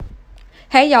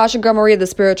Hey y'all, it's your girl Maria, the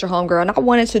spiritual homegirl, and I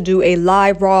wanted to do a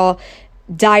live, raw,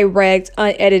 direct,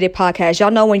 unedited podcast.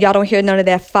 Y'all know when y'all don't hear none of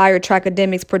that fire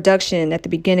Trackademics production at the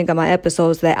beginning of my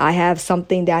episodes that I have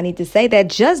something that I need to say that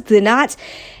just did not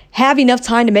have enough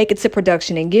time to make it to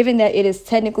production. And given that it is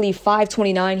technically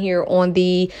 5:29 here on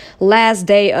the last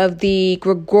day of the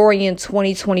Gregorian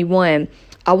 2021,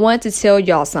 I wanted to tell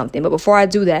y'all something. But before I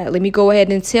do that, let me go ahead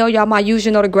and tell y'all my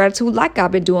usual note of gratitude like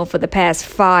I've been doing for the past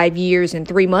 5 years and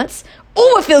 3 months.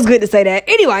 Oh, it feels good to say that.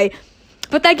 Anyway,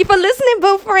 but thank you for listening,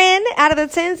 boo friend. Out of the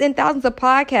tens and thousands of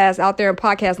podcasts out there in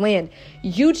podcast land,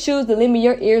 you choose to lend me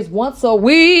your ears once a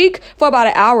week for about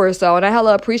an hour or so, and I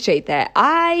hella appreciate that.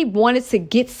 I wanted to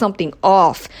get something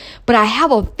off, but I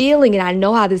have a feeling, and I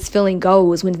know how this feeling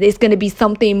goes when it's going to be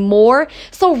something more.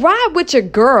 So ride with your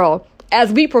girl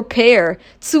as we prepare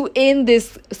to end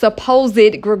this supposed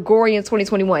Gregorian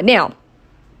 2021. Now,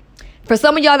 for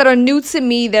some of y'all that are new to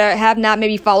me, that have not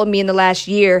maybe followed me in the last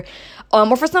year,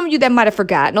 or for some of you that might have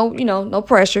forgot, no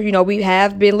pressure. We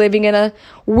have been living in a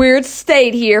weird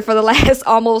state here for the last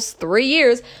almost 3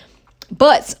 years.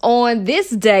 But on this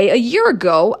day, a year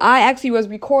ago, I actually was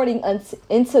recording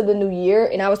into the new year,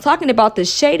 and I was talking about the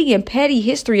shady and petty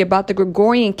history about the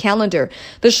Gregorian calendar.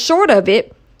 The short of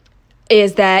it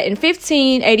is that in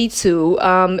 1582,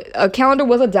 a calendar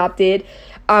was adopted.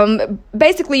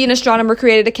 Basically, an astronomer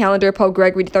created a calendar. Pope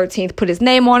Gregory XIII put his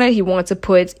name on it. He wanted to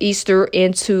put Easter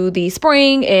into the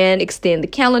spring and extend the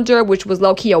calendar, which was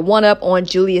low-key a one-up on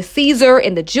Julius Caesar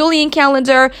and the Julian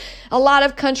calendar. A lot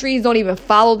of countries don't even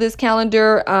follow this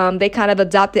calendar. They kind of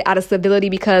adopt it out of civility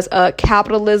because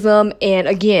capitalism and,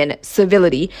 again,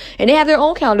 civility. And they have their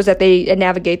own calendars that they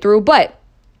navigate through. But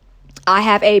I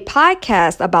have a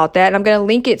podcast about that, and I'm going to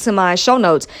link it to my show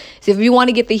notes. So if you want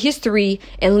to get the history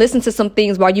and listen to some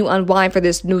things while you unwind for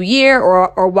this new year,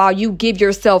 or while you give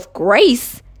yourself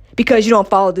grace because you don't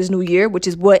follow this new year, which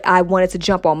is what I wanted to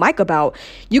jump on mic about,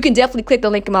 you can definitely click the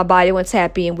link in my bio and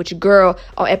tap in with your girl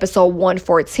on episode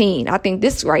 114. I think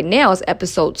this right now is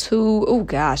episode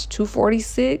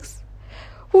 246.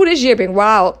 Ooh, this year been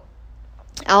wild.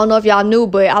 I don't know if y'all knew,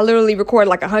 but I literally recorded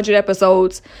like 100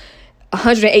 episodes,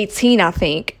 118, I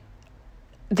think,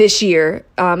 this year.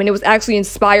 And it was actually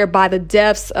inspired by the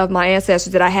deaths of my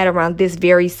ancestors that I had around this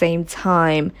very same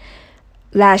time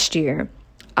last year.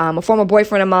 A former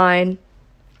boyfriend of mine,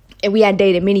 and we had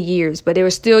dated many years, but there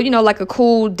was still, like a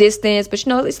cool distance, but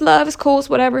it's love, it's cool, it's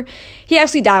whatever. He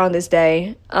actually died on this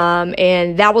day.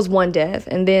 And that was one death.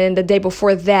 And then the day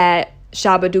before that,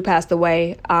 Shabadu passed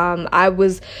away. I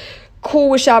was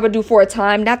cool with Shabadu for a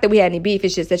time. Not that we had any beef.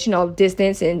 It's just that,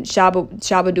 distance, and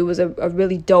Shabadu was a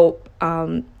really dope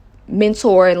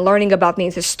mentor and learning about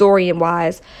things historian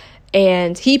wise.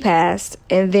 And he passed.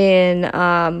 And then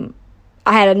I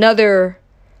had another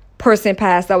person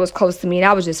pass that was close to me, and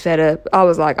I was just fed up. I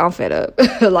was like, I'm fed up.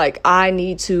 Like, I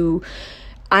need to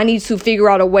figure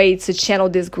out a way to channel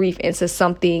this grief into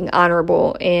something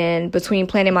honorable. And between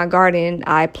planting my garden,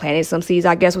 I planted some seeds,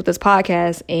 I guess, with this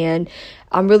podcast. And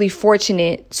I'm really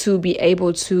fortunate to be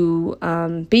able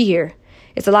to be here.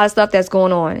 It's a lot of stuff that's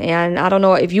going on. And I don't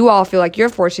know if you all feel like you're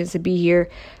fortunate to be here.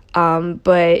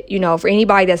 But, for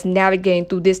anybody that's navigating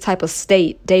through this type of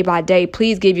state day by day,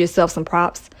 please give yourself some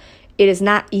props. It is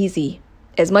not easy.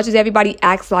 As much as everybody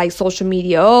acts like social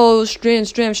media,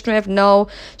 strength. No,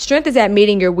 strength is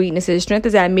admitting your weaknesses. Strength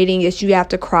is admitting that you have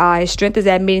to cry. Strength is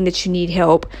admitting that you need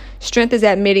help. Strength is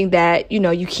admitting that,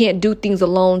 you can't do things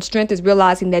alone. Strength is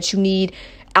realizing that you need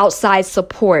outside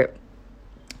support.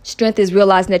 Strength is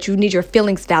realizing that you need your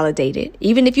feelings validated.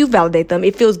 Even if you validate them,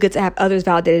 it feels good to have others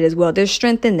validated as well. There's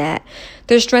strength in that.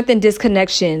 There's strength in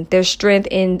disconnection. There's strength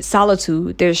in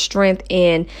solitude. There's strength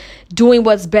in doing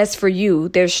what's best for you.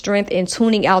 There's strength in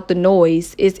tuning out the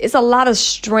noise. It's a lot of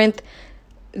strength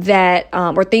that,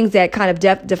 or things that kind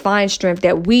of define strength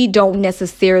that we don't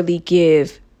necessarily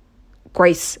give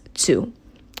grace to.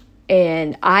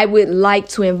 And I would like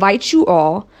to invite you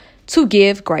all to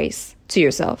give grace to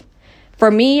yourself. For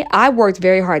me, I worked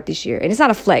very hard this year, and it's not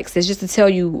a flex. It's just to tell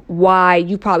you why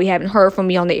you probably haven't heard from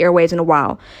me on the airwaves in a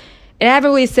while. And I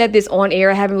haven't really said this on air.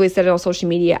 I haven't really said it on social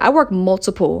media. I work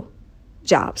multiple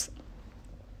jobs,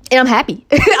 and I'm happy.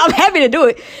 I'm happy to do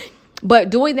it.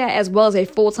 But doing that as well as a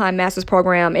full-time master's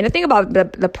program. And the thing about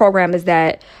the program is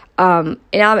that, and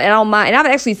I don't mind, and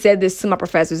I've actually said this to my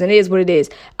professors, and it is what it is.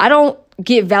 I don't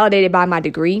get validated by my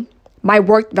degree. My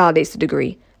work validates the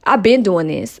degree. I've been doing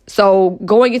this. So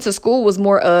going into school was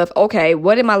more of, okay,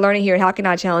 what am I learning here and how can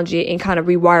I challenge it and kind of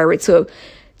rewire it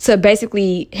to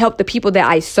basically help the people that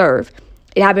I serve.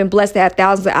 And I've been blessed to have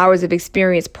thousands of hours of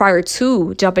experience prior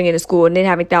to jumping into school, and then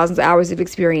having thousands of hours of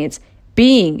experience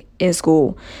being in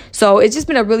school. So it's just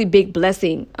been a really big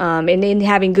blessing. And then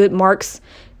having good marks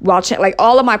while like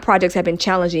all of my projects have been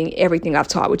challenging everything I've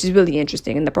taught, which is really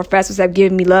interesting. And the professors have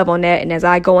given me love on that. And as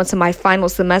I go into my final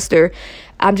semester,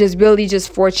 I'm just really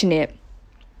just fortunate.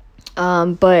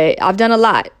 But I've done a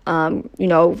lot.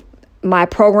 My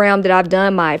program that I've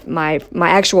done, my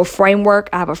actual framework.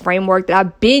 I have a framework that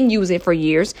I've been using for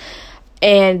years,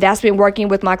 and that's been working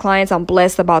with my clients. I'm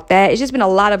blessed about that. It's just been a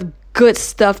lot of good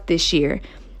stuff this year.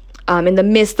 In the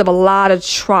midst of a lot of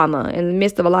trauma, in the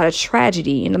midst of a lot of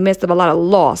tragedy, in the midst of a lot of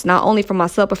loss, not only for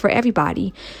myself, but for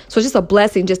everybody. So it's just a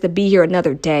blessing just to be here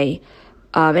another day.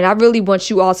 And I really want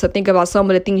you all to think about some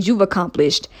of the things you've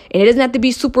accomplished. And it doesn't have to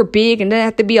be super big and it doesn't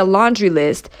have to be a laundry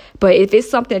list. But if it's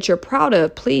something that you're proud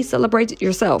of, please celebrate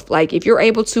yourself. Like if you're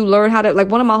able to learn how to, like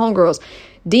one of my homegirls,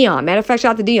 Dion, matter of fact,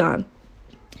 shout out to Dion.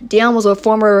 Dion was a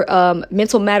former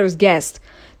Mental Matters guest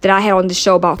that I had on the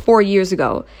show about 4 years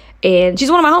ago. And she's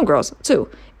one of my homegirls too.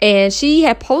 And she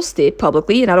had posted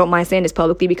publicly, and I don't mind saying this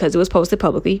publicly because it was posted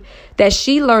publicly, that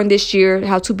she learned this year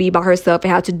how to be by herself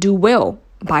and how to do well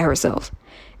by herself.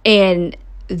 And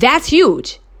that's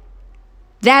huge.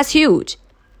 That's huge.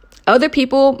 Other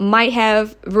people might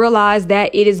have realized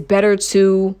that it is better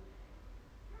to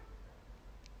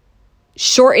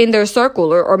shorten their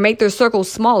circle or make their circle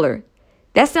smaller.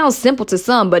 That sounds simple to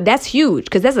some, but that's huge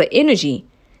because that's an energy.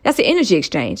 That's an energy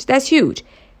exchange. That's huge.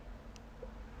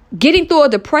 Getting through a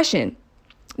depression,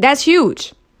 that's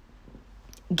huge.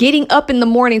 Getting up in the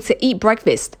morning to eat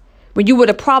breakfast when you would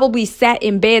have probably sat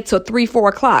in bed till 3, 4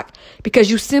 o'clock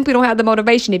because you simply don't have the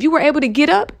motivation. If you were able to get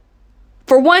up,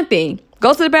 for one thing,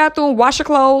 go to the bathroom, wash your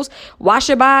clothes, wash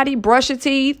your body, brush your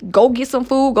teeth, go get some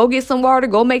food, go get some water,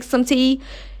 go make some tea,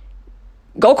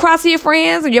 go cry to your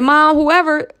friends or your mom,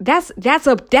 whoever, that's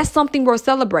something worth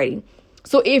celebrating.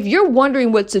 So if you're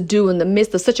wondering what to do in the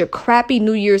midst of such a crappy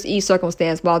New Year's Eve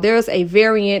circumstance, while there's a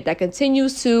variant that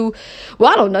continues to,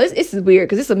 well, I don't know, this is weird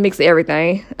because it's a mix of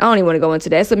everything. I don't even want to go into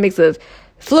that. It's a mix of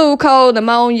flu, cold,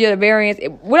 pneumonia, the variants,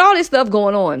 with all this stuff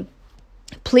going on.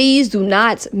 Please do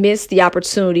not miss the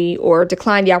opportunity or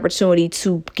decline the opportunity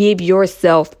to give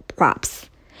yourself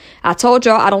props. I told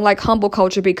y'all I don't like humble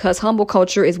culture because humble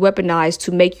culture is weaponized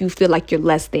to make you feel like you're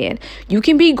less than. You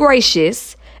can be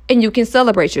gracious and you can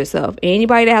celebrate yourself.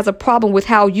 Anybody that has a problem with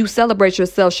how you celebrate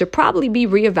yourself should probably be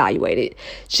reevaluated.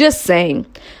 Just saying.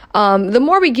 The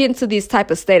more we get into this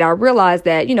type of state, I realize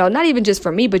that, not even just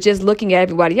for me, but just looking at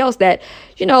everybody else, that,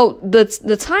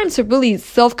 the time to really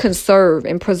self-conserve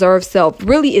and preserve self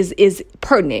really is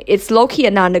pertinent. It's low-key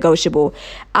and non-negotiable.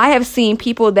 I have seen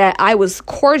people that I was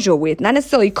cordial with, not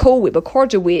necessarily cool with, but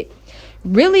cordial with,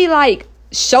 really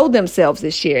show themselves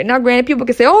this year. Now, granted, people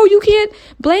can say, oh, you can't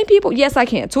blame people. Yes, I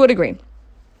can, to a degree.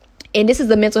 And this is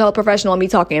the mental health professional on me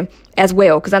talking as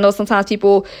well, because I know sometimes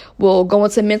people will go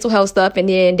into mental health stuff and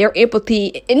then their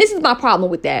empathy. And this is my problem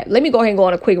with that. Let me go ahead and go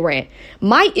on a quick rant.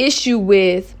 My issue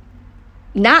with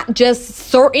not just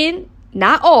certain,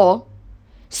 not all,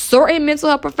 certain mental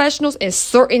health professionals and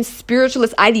certain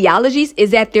spiritualist ideologies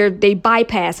is that they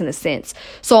bypass in a sense.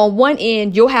 So on one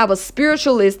end, you'll have a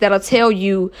spiritualist that'll tell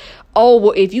you, oh,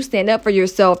 well, if you stand up for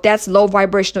yourself, that's low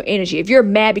vibrational energy. If you're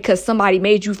mad because somebody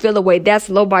made you feel a way, that's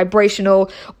low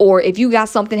vibrational. Or if you got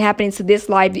something happening to this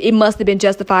life, it must have been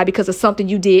justified because of something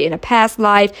you did in a past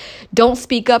life. Don't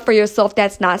speak up for yourself.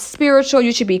 That's not spiritual.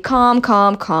 You should be calm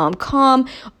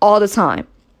all the time.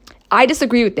 I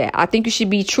disagree with that. I think you should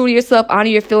be true to yourself, honor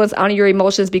your feelings, honor your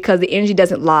emotions, because the energy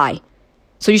doesn't lie.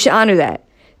 So you should honor that.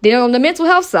 Then on the mental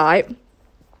health side,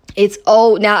 it's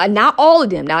now not all of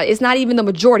them. Now it's not even the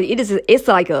majority. It's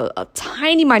like a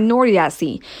tiny minority I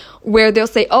see where they'll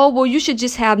say, oh, well, you should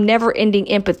just have never ending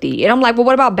empathy. And I'm like, well,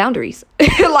 what about boundaries?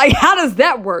 Like, how does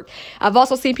that work? I've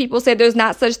also seen people say there's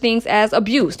not such things as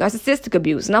abuse, narcissistic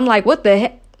abuse. And I'm like, what the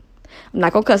heck? I'm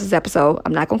not going to cuss this episode.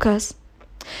 I'm not going to cuss.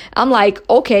 I'm like,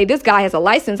 okay, this guy has a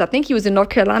license. I think he was in North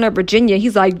Carolina or Virginia.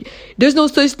 He's like, there's no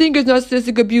such thing as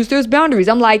narcissistic abuse. There's boundaries.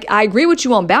 I'm like, I agree with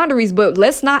you on boundaries, but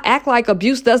let's not act like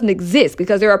abuse doesn't exist,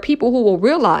 because there are people who will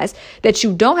realize that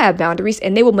you don't have boundaries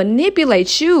and they will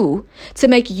manipulate you to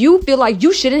make you feel like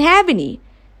you shouldn't have any.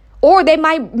 Or they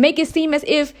might make it seem as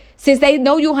if, since they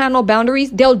know you have no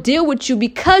boundaries, they'll deal with you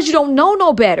because you don't know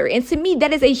no better. And to me,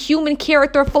 that is a human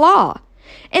character flaw.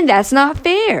 And that's not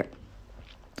fair.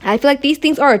 I feel like these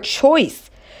things are a choice.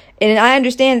 And I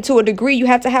understand to a degree you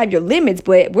have to have your limits,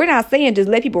 but we're not saying just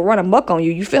let people run amok on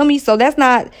you. You feel me? So that's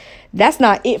not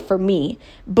it for me.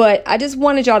 But I just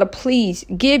wanted y'all to please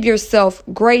give yourself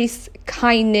grace,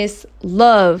 kindness,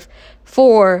 love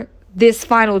for this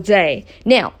final day.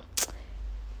 Now,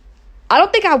 I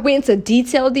don't think I went into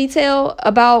detail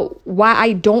about why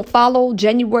I don't follow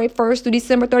January 1st through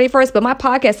December 31st, but my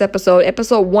podcast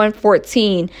episode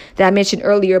 114 that I mentioned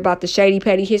earlier about the shady,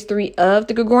 petty history of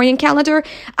the Gregorian calendar,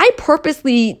 I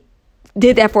purposely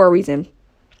did that for a reason.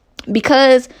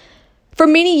 Because for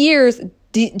many years,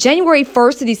 January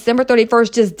 1st to December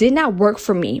 31st just did not work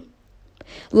for me.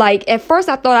 Like, at first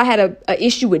I thought I had a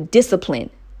issue with discipline.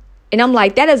 And I'm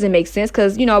like, that doesn't make sense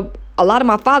because, you know, a lot of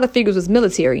my father figures was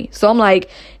military. So I'm like,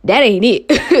 that ain't it.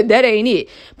 That ain't it.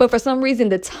 But for some reason,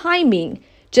 the timing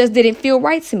just didn't feel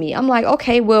right to me. I'm like,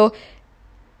 okay, well,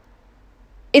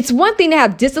 it's one thing to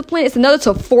have discipline. It's another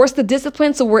to force the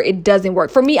discipline to where it doesn't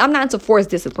work. For me, I'm not into forced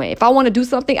discipline. If I want to do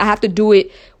something, I have to do it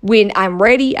when I'm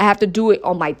ready. I have to do it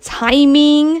on my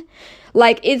timing.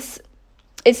 Like, it's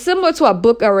similar to a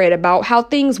book I read about how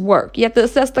things work. You have to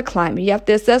assess the climate. You have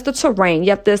to assess the terrain. You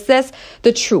have to assess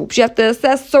the troops. You have to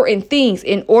assess certain things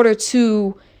in order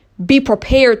to be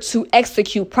prepared to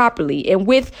execute properly. And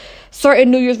with certain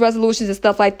New Year's resolutions and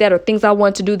stuff like that, or things I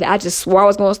wanted to do that I just swore I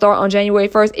was going to start on January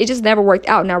 1st, it just never worked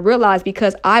out. And I realized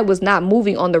because I was not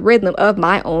moving on the rhythm of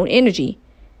my own energy.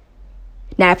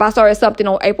 Now, if I started something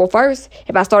on April 1st,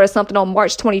 if I started something on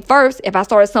March 21st, if I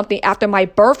started something after my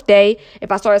birthday,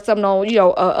 if I started something on, you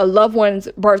know, a loved one's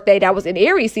birthday that was in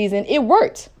Aries season, it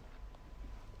worked.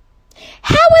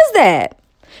 How is that?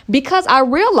 Because I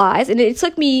realized, and it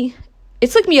took me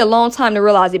a long time to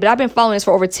realize it, but I've been following this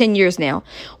for over 10 years now.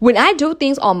 When I do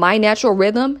things on my natural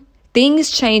rhythm,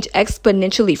 things change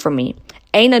exponentially for me.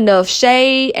 Ain't enough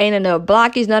shade, ain't enough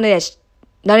blockage, none of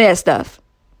that stuff.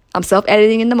 I'm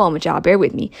self-editing in the moment, y'all. Bear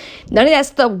with me. None of that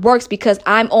stuff works because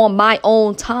I'm on my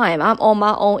own time. I'm on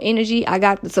my own energy. I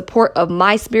got the support of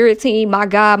my spirit team, my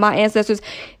God, my ancestors.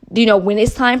 You know, when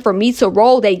it's time for me to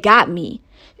roll, they got me.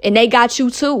 And they got you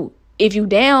too, if you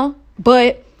down.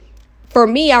 But for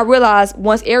me, I realized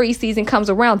once Aries season comes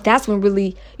around, that's when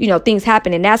really, you know, things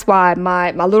happen. And that's why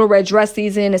my little red dress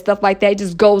season and stuff like that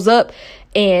just goes up.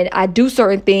 And I do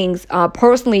certain things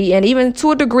personally and even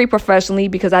to a degree professionally,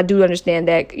 because I do understand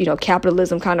that, you know,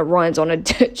 capitalism kind of runs on a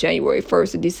January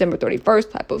 1st to December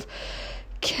 31st type of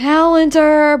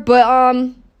calendar.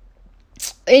 But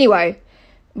anyway,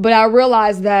 but I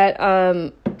realized that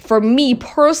for me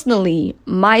personally,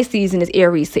 my season is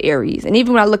Aries to Aries. And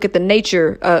even when I look at the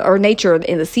nature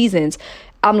in the seasons,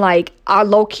 I'm like, I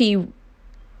low key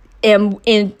I'm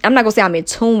not gonna say I'm in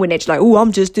tune with nature, like, oh,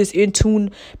 I'm just this in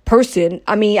tune person.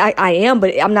 I mean, I am,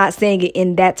 but I'm not saying it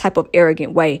in that type of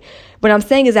arrogant way. What I'm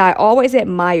saying is I always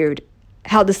admired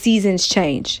how the seasons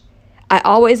change. I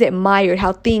always admired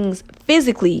how things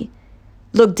physically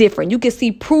look different. You can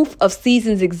see proof of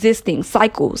seasons existing,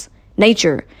 cycles,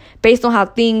 nature, based on how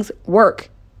things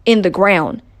work in the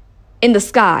ground, in the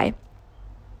sky.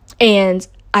 And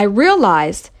I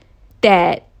realized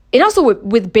that, and also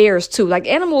with bears too, like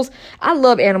animals, I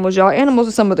love animals, y'all. Animals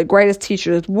are some of the greatest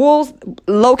teachers. Wolves,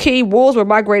 low-key, wolves were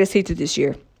my greatest teacher this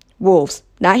year. Wolves,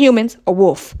 not humans, a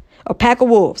wolf, a pack of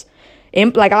wolves.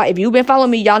 And like, if you've been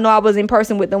following me, y'all know I was in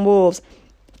person with them wolves,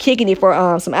 kicking it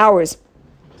for some hours.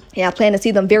 And I plan to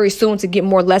see them very soon to get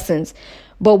more lessons.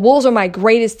 But wolves are my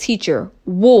greatest teacher.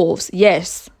 Wolves,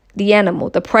 yes, the animal,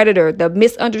 the predator, the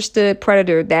misunderstood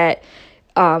predator that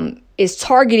is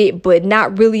targeted but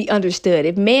not really understood.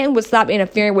 If man would stop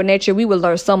interfering with nature, we would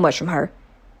learn so much from her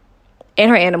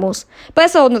and her animals. But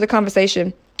that's a whole nother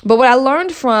conversation. But what I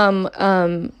learned from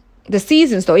the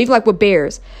seasons, though, even like with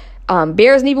bears and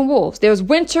even wolves, there's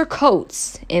winter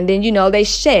coats, and then, you know, they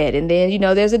shed, and then, you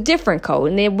know, there's a different coat,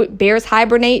 and then bears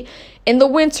hibernate in the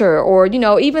winter, or, you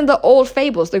know, even the old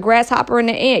fables, the grasshopper and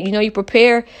the ant. You know, you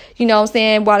prepare, you know what I'm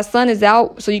saying, while the sun is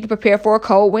out, so you can prepare for a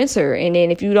cold winter. And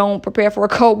then if you don't prepare for a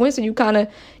cold winter, you kind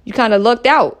of lucked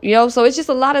out, you know. So it's just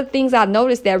a lot of things I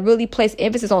noticed that really place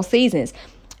emphasis on seasons.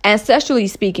 Ancestrally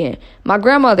speaking, my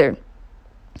grandmother,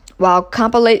 while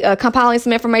compiling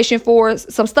some information for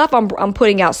some stuff I'm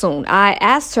putting out soon, I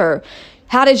asked her,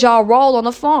 how did y'all roll on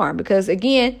the farm? Because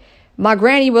again, my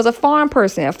granny was a farm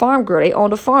person, a farm girl. They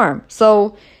owned a farm.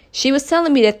 So she was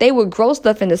telling me that they would grow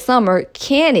stuff in the summer,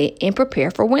 can it, and prepare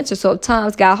for winter. So if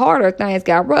times got harder, things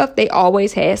got rough, they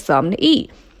always had something to eat.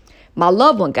 My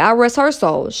loved one, God rest her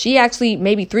soul, she actually,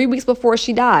 maybe 3 weeks before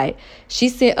she died, she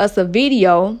sent us a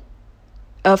video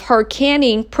of her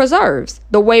canning preserves,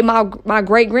 the way my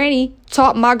great granny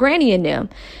taught my granny and them.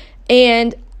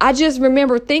 And I just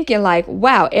remember thinking like,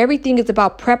 wow, everything is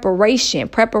about preparation.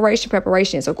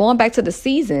 So going back to the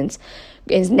seasons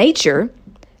in nature,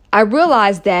 I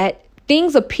realized that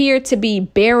things appear to be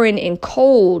barren and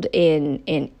cold and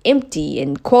empty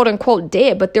and quote unquote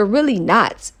dead, but they're really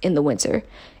not in the winter.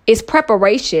 It's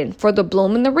preparation for the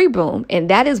bloom and the rebloom. And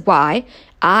that is why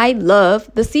I love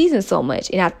the season so much.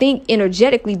 And I think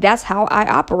energetically, that's how I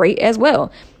operate as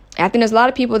well. I think there's a lot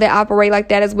of people that operate like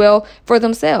that as well for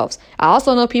themselves. I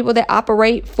also know people that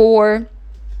operate for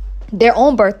their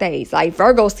own birthdays. Like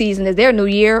Virgo season is their new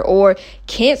year, or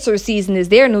Cancer season is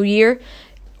their new year,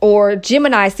 or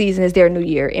Gemini season is their new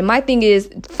year. And my thing is,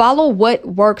 follow what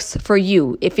works for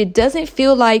you. If it doesn't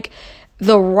feel like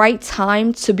the right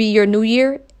time to be your new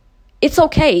year, it's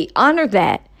okay. Honor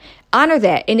that. Honor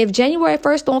that. And if January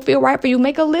 1st don't feel right for you,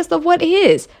 make a list of what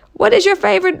is. What is your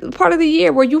favorite part of the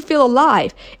year where you feel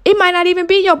alive? It might not even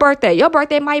be your birthday. Your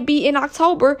birthday might be in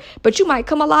October, but you might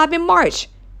come alive in March.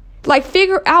 Like,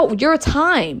 figure out your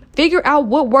time. Figure out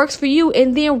what works for you,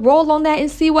 and then roll on that and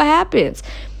see what happens.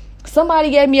 Somebody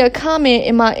gave me a comment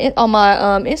on my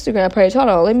Instagram page. Hold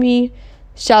on, let me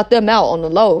shout them out on the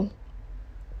low.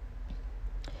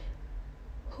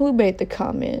 Who made the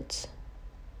comment?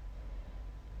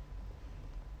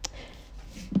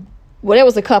 Well, there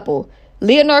was a couple.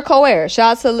 Lenore Coer,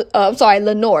 shout out to,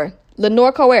 Lenore.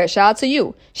 Lenore Coer, shout out to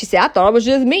you. She said, I thought it was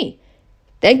just me.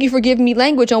 Thank you for giving me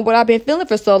language on what I've been feeling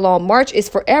for so long. March is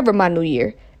forever my new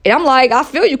year. And I'm like, I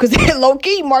feel you, because low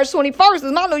key, March 21st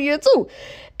is my new year too.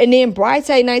 And then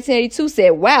Brightay 1982 said,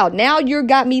 wow, now you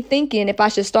got me thinking if I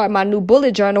should start my new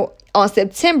bullet journal on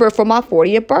September for my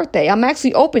 40th birthday. I'm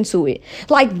actually open to it.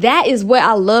 Like, that is what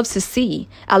I love to see.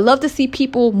 I love to see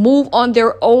people move on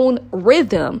their own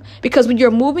rhythm, because when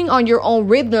you're moving on your own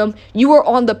rhythm, you are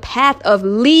on the path of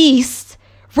least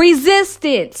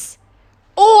resistance.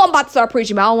 Oh, I'm about to start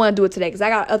preaching, but I don't want to do it today because I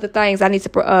got other things I need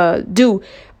to do.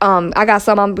 I got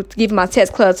some I'm giving my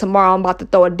test club tomorrow. I'm about to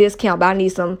throw a discount, but I need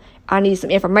some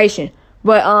information.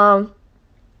 But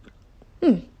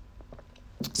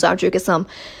so I'm drinking some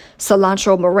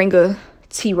cilantro moringa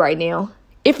tea right now.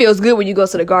 It feels good when you go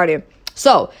to the garden.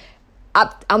 So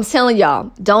I'm telling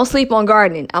y'all, don't sleep on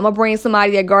gardening. I'm gonna bring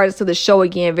somebody that gardens to the show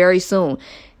again very soon.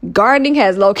 Gardening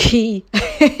has low key,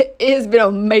 it's been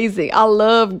amazing. I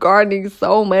love gardening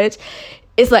so much.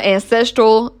 It's an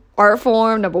ancestral art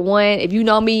form. Number one, if you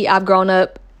know me, I've grown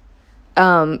up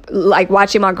like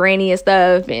watching my granny and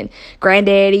stuff, and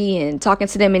granddaddy, and talking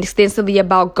to them extensively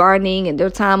about gardening and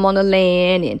their time on the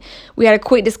land. And we had a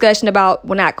quick discussion about,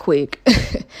 well, not quick.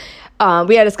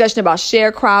 We had a discussion about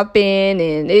sharecropping,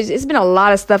 and it's been a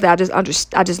lot of stuff that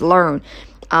I just learned.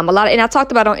 A lot of, and I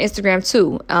talked about it on Instagram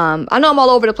too. I know I'm all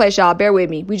over the place, y'all. Bear with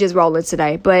me. We just rolling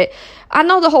today. But I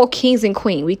know the whole kings and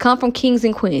queen. We come from kings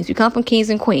and queens. We come from kings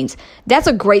and queens. That's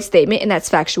a great statement, and that's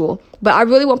factual. But I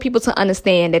really want people to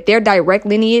understand that their direct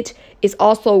lineage is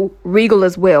also regal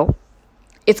as well.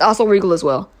 It's also regal as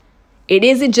well. It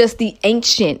isn't just the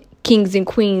ancient kings and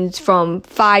queens from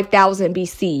 5000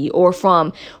 BC or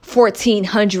from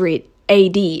 1400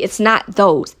 AD. It's not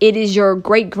those. It is your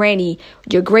great granny,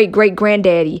 your great great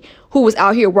granddaddy who was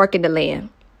out here working the land.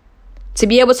 To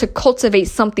be able to cultivate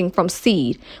something from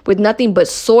seed with nothing but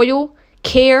soil,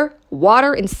 care,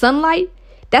 water, and sunlight,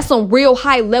 that's some real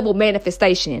high level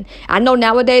manifestation. I know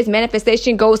nowadays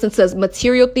manifestation goes into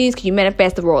material things. Can you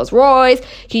manifest the Rolls Royce?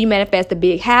 Can you manifest the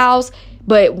big house?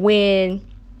 But when,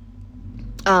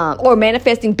 or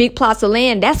manifesting big plots of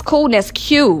land, that's cool and that's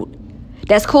cute.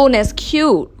 That's cool and that's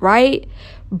cute, right?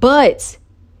 But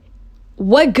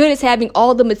what good is having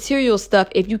all the material stuff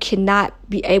if you cannot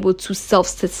be able to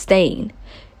self-sustain?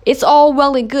 It's all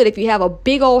well and good if you have a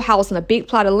big old house and a big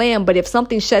plot of land, but if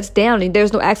something shuts down and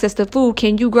there's no access to food,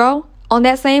 can you grow on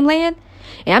that same land?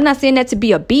 And I'm not saying that to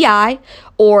be a BI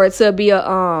or to be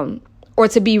or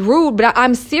to be rude, but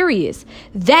I'm serious.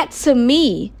 That to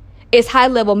me is high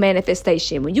level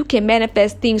manifestation. When you can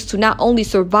manifest things to not only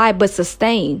survive but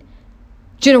sustain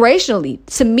generationally.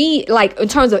 To me, like in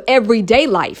terms of everyday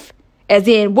life, as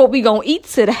in what we gonna eat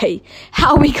today,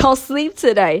 how we gonna sleep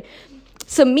today.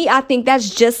 To me, I think that's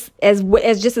just as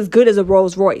good as a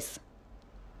Rolls Royce,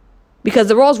 because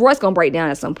the Rolls Royce gonna break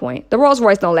down at some point. The Rolls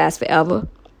Royce don't last forever.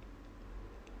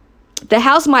 The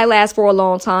house might last for a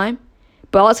long time,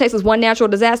 but all it takes is one natural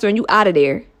disaster and you out of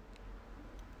there.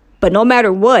 But no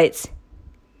matter what,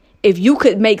 if you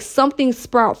could make something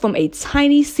sprout from a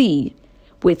tiny seed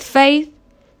with faith,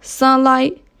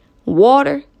 sunlight,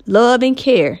 water, love, and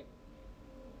care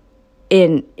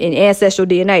in ancestral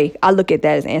DNA, I look at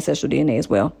that as ancestral DNA as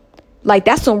well. Like,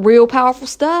 that's some real powerful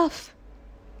stuff.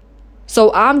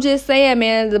 So I'm just saying,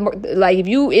 man, like if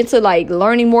you into like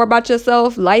learning more about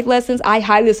yourself, life lessons, I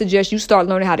highly suggest you start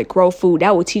learning how to grow food.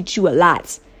 That will teach you a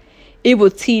lot. It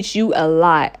will teach you a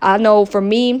lot. I know for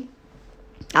me,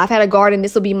 I've had a garden.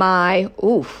 This will be my,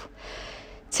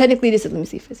 technically this is, let me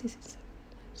see.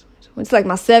 It's like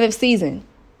my 7th season.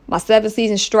 my 7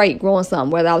 seasons straight growing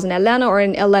something, whether I was in Atlanta or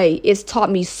in LA, it's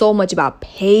taught me so much about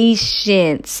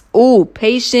patience. Ooh,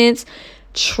 patience,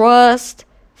 trust,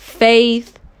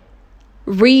 faith,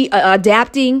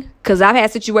 adapting. Because I've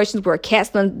had situations where cats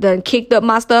done kicked up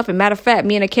my stuff. And matter of fact,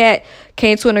 me and a cat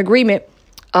came to an agreement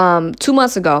 2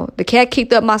 months ago. The cat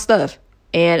kicked up my stuff.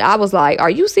 And I was like, are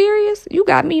you serious? You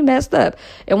got me messed up.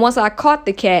 And once I caught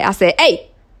the cat, I said, hey.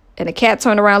 And the cat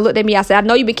turned around, looked at me. I said, I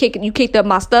know you kicked up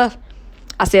my stuff.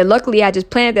 I said, luckily, I just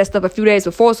planted that stuff a few days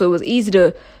before, so it was easy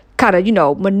to kind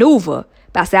of, maneuver.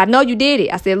 But I said, I know you did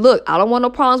it. I said, look, I don't want no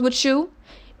problems with you.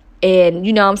 And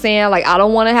you know what I'm saying? Like, I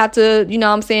don't want to have to, you know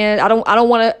what I'm saying? I don't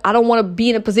want to be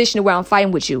in a position where I'm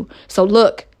fighting with you. So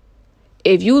look,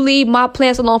 if you leave my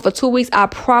plants alone for 2 weeks, I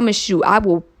promise you, I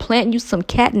will plant you some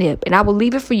catnip and I will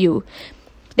leave it for you.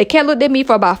 The cat looked at me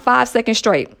for about 5 seconds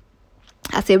straight.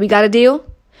 I said, we got a deal?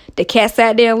 The cat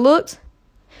sat there and looked.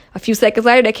 A few seconds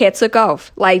later, that cat took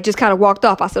off, like just kind of walked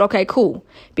off. I said, okay, cool.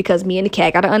 Because me and the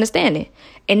cat got to understand it.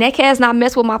 And that cat's not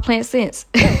messed with my plant since.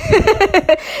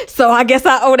 So I guess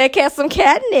I owe that cat some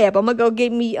catnip. I'm going to go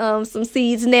get me some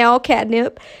seeds now,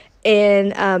 catnip.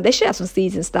 And they should have some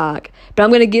seeds in stock. But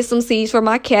I'm going to get some seeds for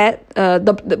my cat.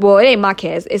 Well, it ain't my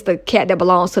cat. It's the cat that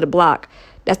belongs to the block.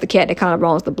 That's the cat that kind of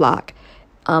runs the block.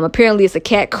 Apparently, it's a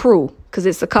cat crew because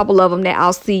it's a couple of them that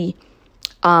I'll see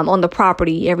on the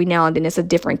property every now and then. It's a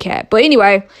different cat. But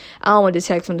anyway, I don't want to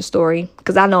detract from the story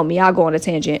because I know me. I'll go on a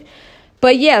tangent.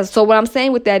 But yeah, so what I'm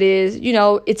saying with that is,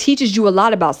 it teaches you a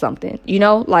lot about something,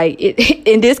 like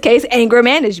in this case, anger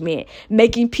management,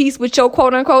 making peace with your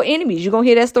quote unquote enemies. You're going to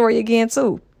hear that story again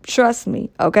too. Trust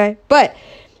me. Okay. But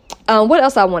what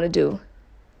else I want to do?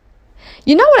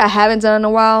 You know what I haven't done in a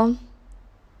while?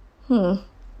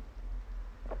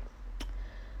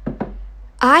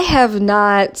 I have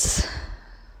not.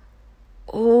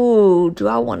 Oh, do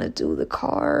I want to do the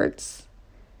cards?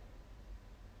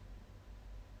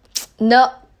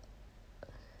 No.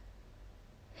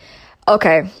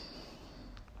 Okay.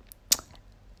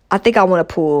 I think I want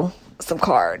to pull some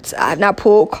cards. I have not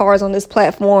pulled cards on this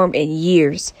platform in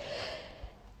years.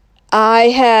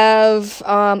 I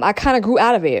kind of grew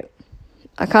out of it.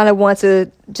 I kind of want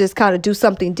to just kind of do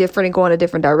something different and go in a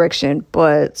different direction.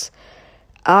 But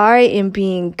I am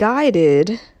being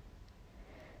guided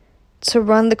to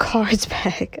run the cards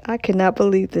back. I cannot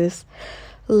believe this.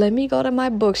 Let me go to my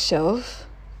bookshelf.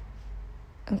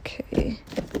 Okay.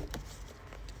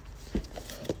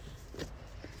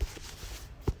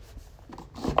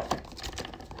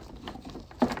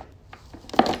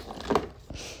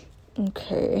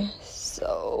 Okay,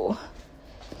 so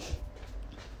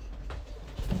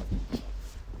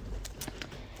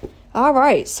all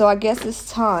right, so I guess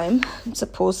it's time to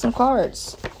pull some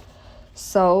cards.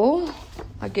 So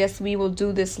I guess we will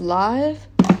do this live.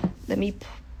 Let me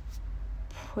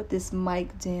put this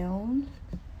mic down.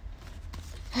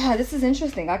 This is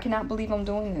interesting. I cannot believe I'm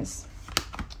doing this.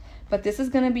 But this is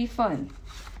going to be fun.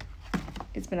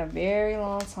 It's been a very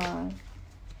long time.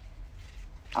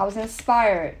 I was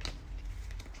inspired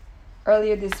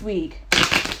earlier this week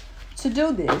to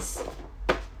do this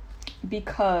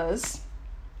because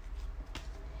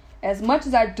as much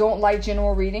as I don't like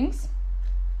general readings,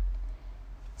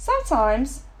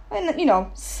 sometimes they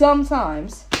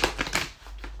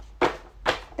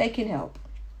can help.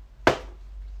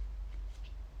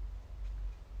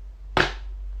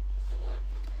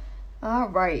 All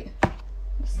right.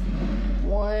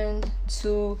 1,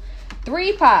 2,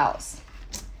 3 piles.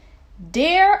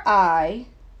 Dare I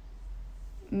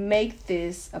make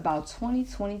this about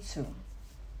 2022?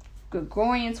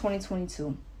 Gregorian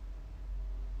 2022.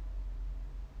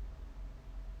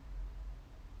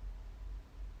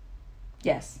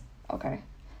 Yes. Okay.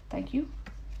 Thank you.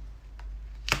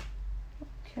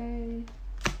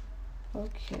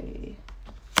 Okay.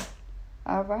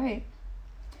 All right.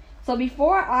 So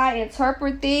before I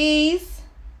interpret these,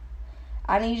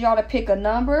 I need y'all to pick a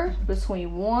number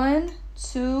between 1,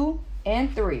 2,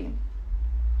 and 3.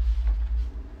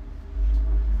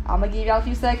 I'm going to give y'all a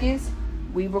few seconds.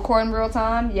 We record in real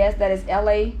time. Yes, that is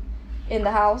LA in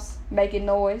the house making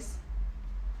noise.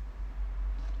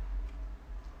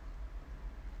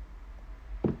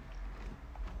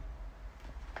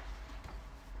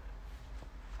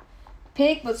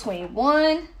 Pick between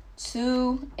 1,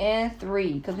 2, and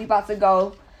 3 because we about to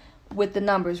go with the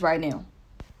numbers right now.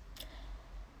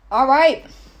 All right.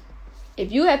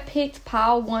 If you have picked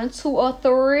pile 1, 2, or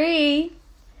 3,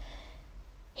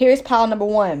 here's pile number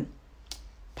 1.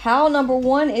 Pile number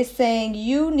 1 is saying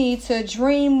you need to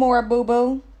dream more,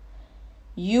 boo-boo.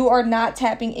 You are not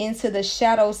tapping into the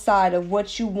shadow side of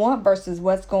what you want versus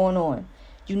what's going on.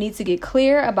 You need to get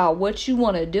clear about what you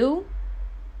want to do.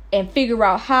 and figure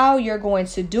out how you're going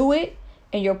to do it.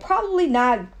 And you're probably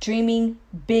not dreaming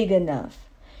big enough.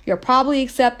 You're probably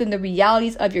accepting the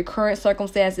realities of your current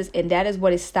circumstances, and that is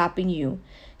what is stopping you.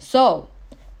 So,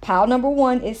 pile number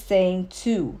 1 is saying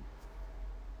to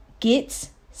get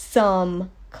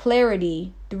some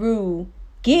clarity through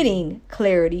getting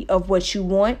clarity of what you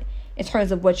want in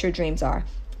terms of what your dreams are.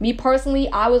 Me personally,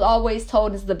 I was always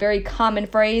told, this is a very common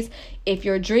phrase, if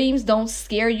your dreams don't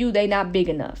scare you, they not big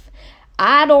enough.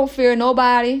 I don't fear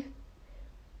nobody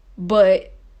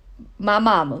but my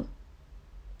mama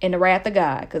and the wrath of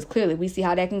God, because clearly we see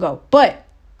how that can go. But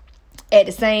at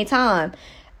the same time,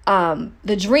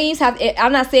 the dreams have,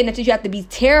 I'm not saying that you have to be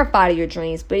terrified of your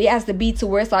dreams, but it has to be to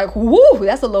where it's like, whoo,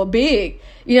 that's a little big.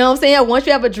 You know what I'm saying? Once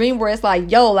you have a dream where it's like,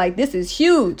 yo, like this is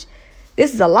huge.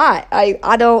 This is a lot.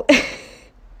 I don't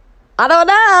I don't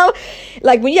know.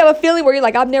 Like when you have a feeling where you're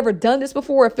like, I've never done this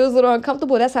before, it feels a little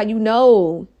uncomfortable. That's how you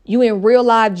know you in real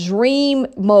life dream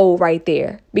mode right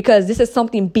there, because this is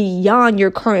something beyond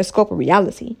your current scope of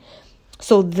reality.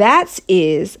 So that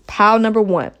is pile number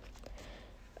 1.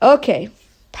 Okay.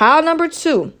 Pile number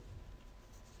 2.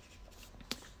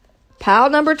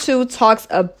 Pile number 2 talks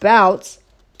about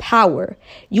power.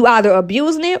 You either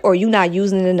abusing it or you not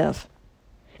using it enough.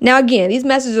 Now, again, these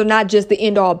messages are not just the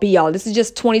end all be all. This is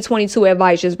just 2022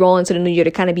 advice, just rolling into the new year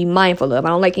to kind of be mindful of. I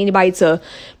don't like anybody to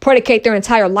predicate their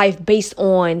entire life based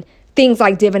on things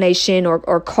like divination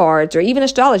or cards or even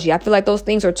astrology. I feel like those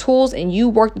things are tools, and you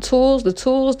work the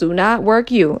tools do not work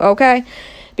you. Okay.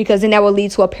 Because then that will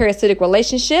lead to a parasitic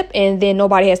relationship, and then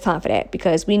nobody has time for that,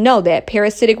 because we know that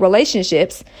parasitic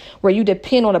relationships where you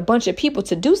depend on a bunch of people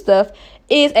to do stuff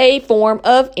is a form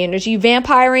of energy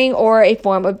vampiring or a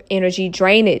form of energy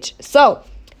drainage. So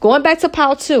going back to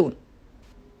pile 2,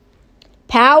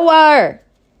 power.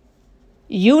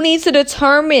 You need to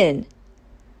determine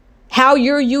how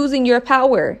you're using your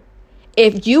power.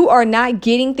 If you are not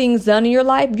getting things done in your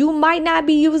life, you might not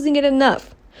be using it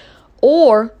enough.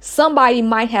 Or somebody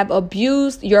might have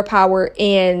abused your power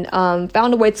and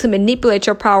found a way to manipulate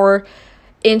your power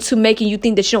into making you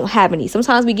think that you don't have any.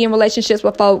 Sometimes we get in relationships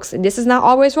with folks, and this is not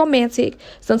always romantic.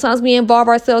 Sometimes we involve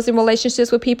ourselves in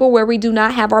relationships with people where we do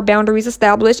not have our boundaries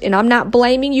established. And I'm not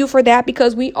blaming you for that,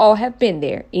 because we all have been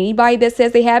there. Anybody that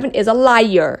says they haven't is a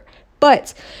liar.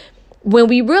 But when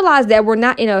we realize that we're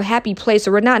not in a happy place,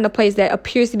 or we're not in a place that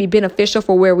appears to be beneficial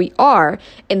for where we are,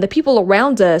 and the people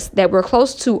around us that we're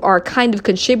close to are kind of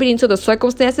contributing to the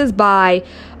circumstances by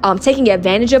taking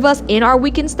advantage of us in our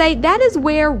weakened state, that is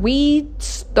where we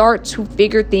start to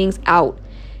figure things out,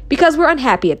 because we're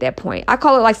unhappy at that point. I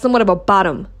call it like somewhat of a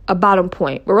bottom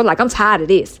point where we're like, I'm tired of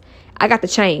this. I got to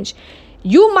change.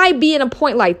 You might be in a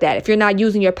point like that if you're not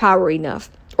using your power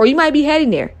enough, or you might be heading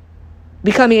there,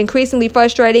 becoming increasingly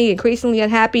frustrating, increasingly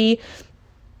unhappy.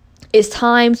 It's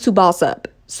time to boss up.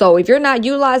 So if you're not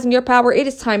utilizing your power, it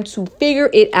is time to figure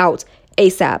it out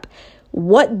ASAP.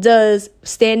 What does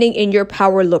standing in your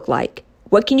power look like?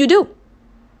 What can you do?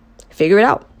 Figure it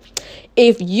out.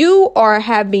 If you are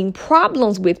having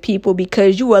problems with people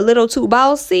because you are a little too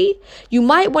bossy, you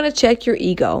might want to check your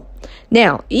ego.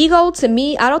 Now, ego, to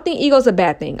me, I don't think ego is a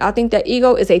bad thing. I think that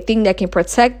ego is a thing that can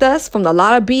protect us from a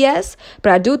lot of BS.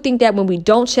 But I do think that when we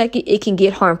don't check it, it can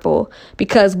get harmful,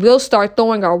 because we'll start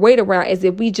throwing our weight around as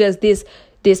if we just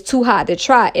this too hot to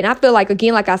try. And I feel like,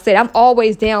 again, like I said, I'm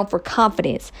always down for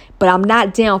confidence, but I'm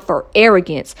not down for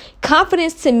arrogance.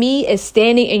 Confidence to me is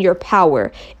standing in your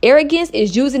power. Arrogance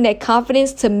is using that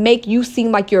confidence to make you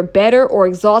seem like you're better or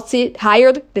exalted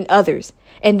higher than others.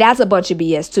 And that's a bunch of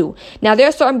BS too. Now, there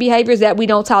are certain behaviors that we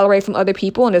don't tolerate from other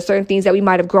people, and there's certain things that we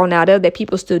might have grown out of that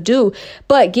people still do.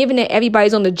 But given that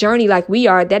everybody's on the journey like we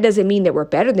are, that doesn't mean that we're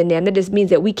better than them. That just means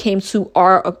that we came to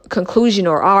our conclusion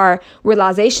or our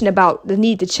realization about the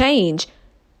need to change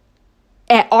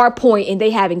at our point, and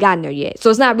they haven't gotten there yet. So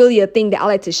it's not really a thing that I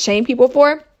like to shame people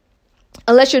for,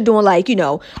 unless you're doing like,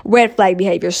 red flag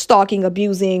behavior, stalking,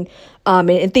 abusing,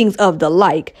 and things of the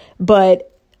like.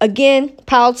 But again,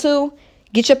 pile 2,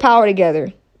 get your power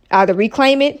together. Either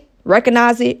reclaim it,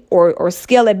 recognize it, or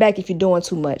scale it back if you're doing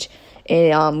too much.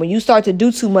 And when you start to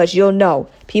do too much, you'll know.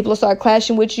 People will start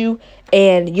clashing with you,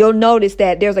 and you'll notice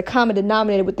that there's a common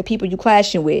denominator with the people you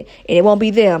clashing with. And it won't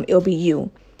be them, it'll be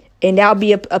you. And that'll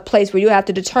be a place where you have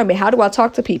to determine, how do I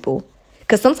talk to people?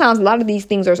 Because sometimes a lot of these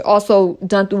things are also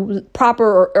done through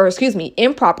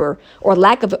improper or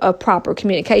lack of proper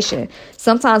communication.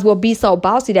 Sometimes we'll be so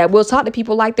bossy that we'll talk to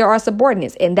people like they're our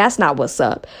subordinates, and that's not what's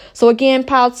up. So again,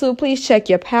 pile 2, please check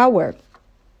your power.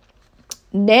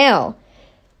 Now,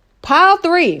 pile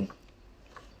 3,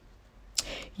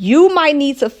 you might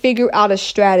need to figure out a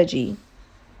strategy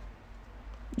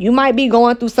You might be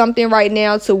going through something right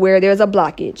now to where there's a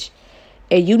blockage.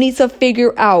 And you need to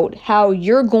figure out how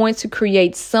you're going to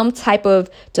create some type of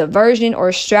diversion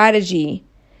or strategy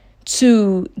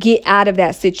to get out of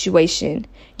that situation.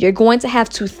 You're going to have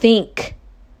to think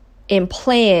and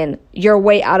plan your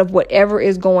way out of whatever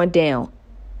is going down.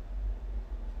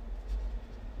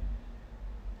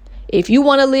 If you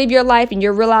want to live your life and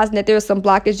you're realizing that there's some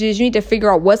blockages, you need to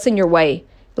figure out what's in your way.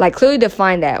 Like, clearly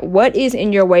define that. What is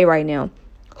in your way right now?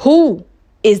 Who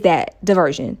is that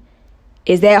diversion?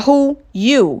 Is that who?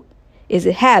 You. Is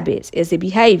it habits? Is it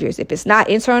behaviors? If it's not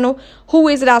internal, who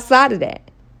is it outside of that?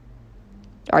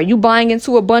 Are you buying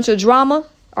into a bunch of drama?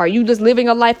 Are you just living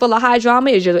a life full of high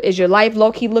drama? Is your life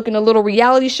low-key looking a little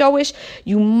reality showish?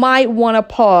 You might want to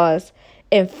pause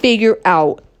and figure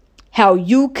out how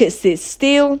you could sit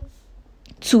still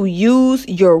to use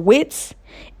your wits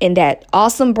and that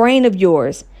awesome brain of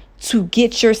yours to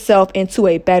get yourself into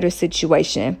a better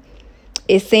situation.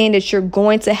 It's saying that you're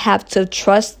going to have to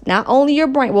trust not only your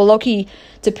brain. Well, low-key,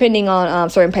 depending on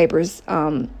certain papers,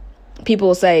 people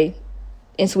will say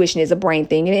intuition is a brain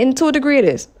thing. And to a degree it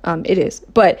is. It is.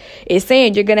 But it's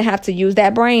saying you're going to have to use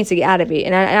that brain to get out of it.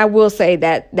 And I will say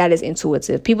that is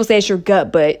intuitive. People say it's your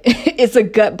gut, but it's a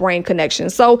gut-brain connection.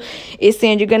 So it's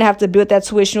saying you're going to have to build that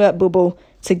tuition up, boo-boo,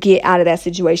 to get out of that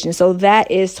situation. So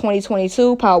that is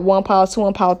 2022, Power 1, Power 2,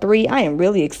 and Power 3. I am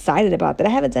really excited about that.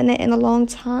 I haven't done that in a long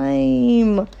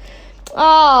time.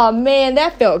 Oh, man,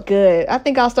 that felt good. I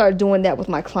think I'll start doing that with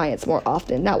my clients more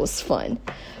often. That was fun.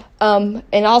 And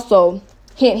also,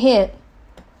 hint, hint,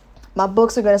 my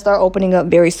books are going to start opening up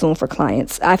very soon for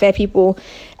clients. I've had people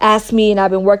ask me, and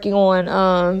I've been working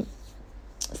on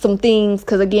some things.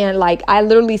 Because, again, like, I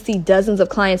literally see dozens of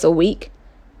clients a week,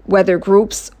 whether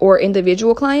groups or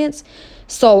individual clients.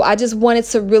 So I just wanted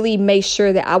to really make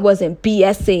sure that I wasn't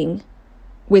BSing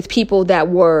with people that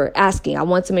were asking. I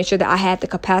wanted to make sure that I had the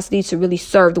capacity to really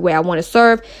serve the way I want to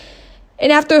serve.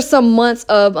 And after some months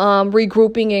of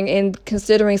regrouping and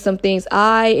considering some things,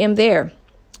 I am there.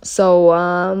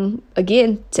 So,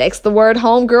 again, text the word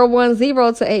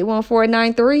homegirl10 to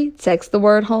 81493. Text the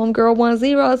word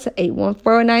homegirl10 to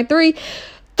 81493.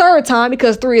 Third time,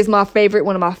 because 3 is my favorite,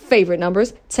 one of my favorite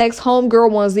numbers. Text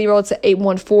homegirl10 to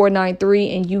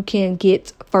 81493 and you can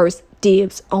get first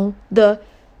dibs on the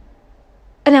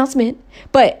announcement.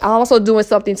 But I'm also doing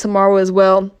something tomorrow as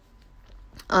well.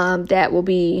 That will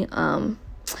be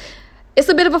it's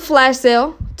a bit of a flash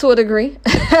sale to a degree.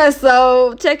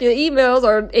 So check your emails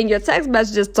or in your text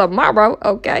messages tomorrow.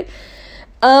 Okay.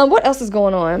 What else is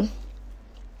going on?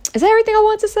 Is that everything I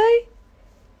want to say?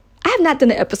 I have not done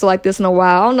an episode like this in a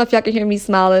while. I don't know if y'all can hear me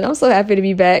smiling. I'm so happy to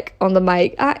be back on the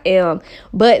mic. I am.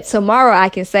 But tomorrow I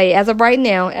can say, as of right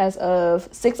now, as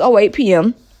of 6:08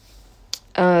 p.m.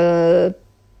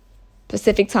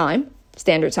 Pacific time,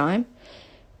 Standard Time,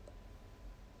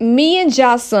 me and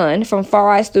Ja Sun from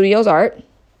Far Eye Studios Art,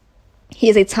 he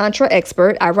is a Tantra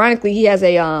expert. Ironically, he has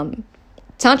a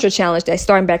Tantra challenge that's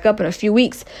starting back up in a few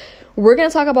weeks. We're going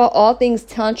to talk about all things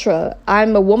Tantra.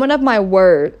 I'm a woman of my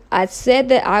word. I said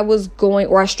that I was going,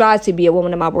 or I strive to be a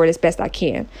woman of my word as best I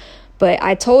can. But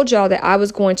I told y'all that I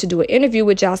was going to do an interview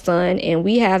with Ja Sun, and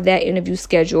we have that interview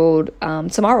scheduled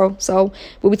tomorrow. So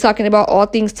we'll be talking about all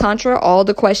things Tantra, all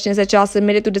the questions that y'all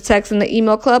submitted through the text and the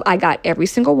email club. I got every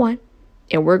single one,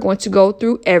 and we're going to go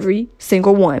through every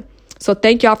single one. So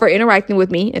thank y'all for interacting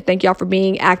with me, and thank y'all for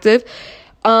being active.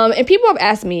 And people have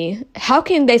asked me, how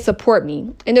can they support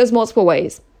me? And there's multiple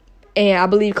ways. And I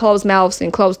believe closed mouths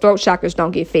and closed throat chakras don't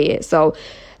get fed. So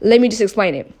let me just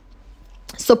explain it.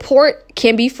 Support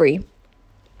can be free.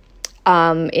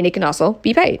 And it can also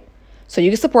be paid. So you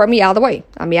can support me either way.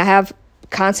 I mean, I have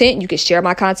content. You can share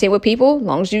my content with people. As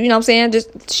long as you know what I'm saying,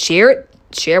 just share it.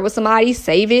 Share it with somebody.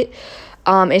 Save it.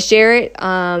 And share it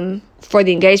for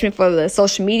the engagement for the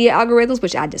social media algorithms,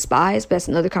 which I despise. But that's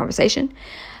another conversation.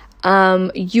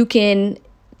 You can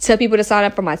tell people to sign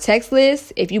up for my text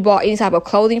list. If you bought any type of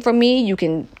clothing from me, you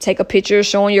can take a picture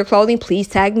showing your clothing. Please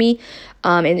tag me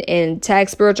and tag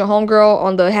Spiritual Homegirl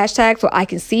on the hashtag so I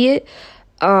can see it.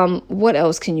 What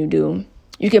else can you do?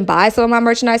 You can buy some of my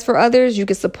merchandise for others. You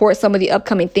can support some of the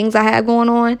upcoming things I have going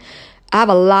on. I have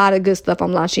a lot of good stuff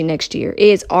I'm launching next year.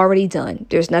 It's already done.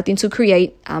 There's nothing to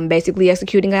create. I'm basically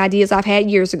executing ideas I've had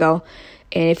years ago.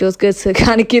 And it feels good to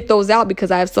kind of get those out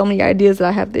because I have so many ideas that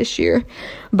I have this year.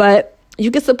 But you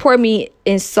can support me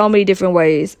in so many different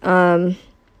ways.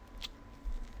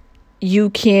 You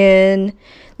can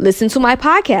listen to my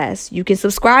podcast. You can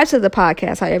subscribe to the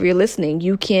podcast, however you're listening.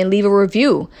 You can leave a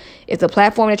review. If the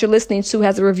platform that you're listening to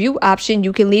has a review option,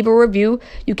 you can leave a review.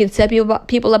 You can tell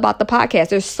people about the podcast.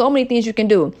 There's so many things you can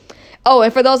do. Oh,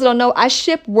 and for those that don't know, I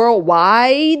ship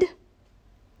worldwide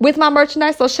with my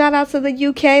merchandise. So shout out to the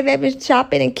UK. They've been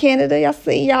shopping in Canada. I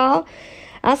see y'all.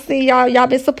 Y'all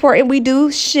been supporting. We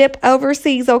do ship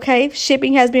overseas, okay?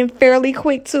 Shipping has been fairly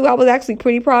quick too. I was actually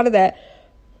pretty proud of that.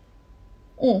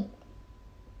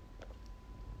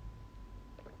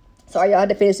 Sorry, y'all, I had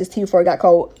to finish this tea before it got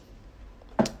cold.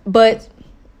 But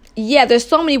yeah, there's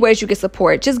so many ways you can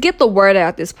support. Just get the word out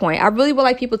at this point. I really would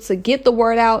like people to get the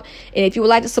word out. And if you would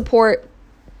like to support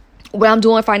what I'm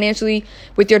doing financially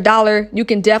with your dollar, you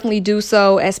can definitely do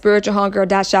so at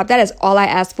spiritualhomegirl.shop. That is all I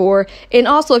ask for. And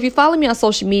also, if you follow me on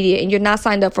social media and you're not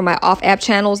signed up for my off-app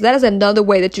channels, that is another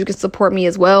way that you can support me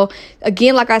as well.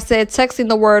 Again, like I said, texting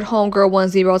the word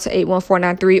homegirl10 to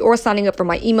 81493 or signing up for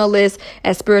my email list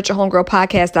at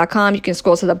spiritualhomegirlpodcast.com. You can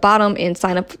scroll to the bottom and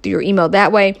sign up through your email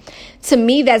that way. To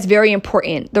me, that's very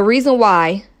important. The reason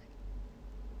why,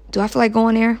 do I feel like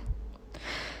going there?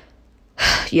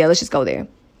 Yeah, let's just go there.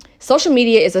 Social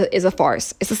media is a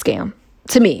farce. It's a scam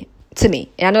to me. And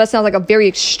I know that sounds like a very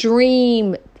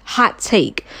extreme hot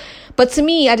take, but to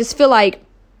me, I just feel like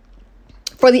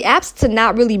for the apps to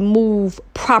not really move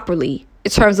properly in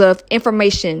terms of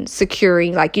information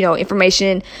securing, like,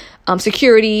 information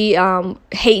security,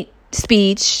 hate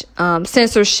speech,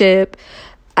 censorship.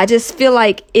 I just feel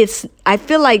like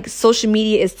social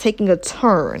media is taking a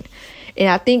turn. And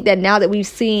I think that now that we've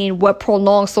seen what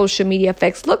prolonged social media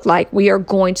effects look like, we are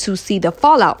going to see the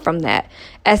fallout from that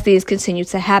as things continue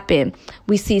to happen.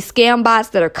 We see scam bots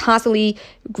that are constantly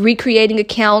recreating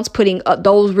accounts, putting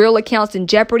those real accounts in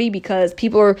jeopardy because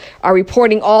people are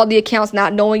reporting all the accounts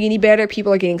not knowing any better.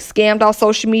 People are getting scammed off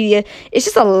social media. It's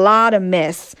just a lot of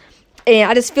mess.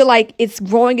 And I just feel like it's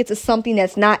growing into something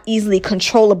that's not easily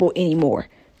controllable anymore.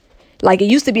 Like it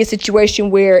used to be a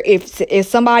situation where if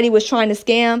somebody was trying to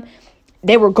scam,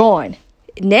 they were gone.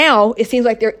 Now it seems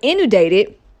like they're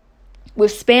inundated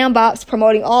with spam bots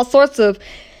promoting all sorts of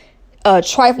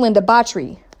trifling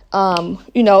debauchery.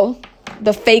 The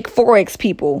fake Forex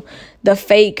people, the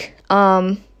fake,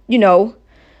 OnlyFans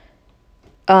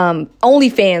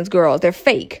girls. They're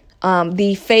fake.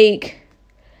 The fake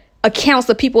accounts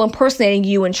of people impersonating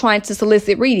you and trying to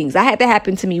solicit readings. I had that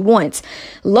happen to me once.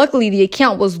 Luckily, the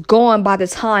account was gone by the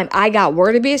time I got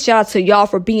word of it. Shout out to y'all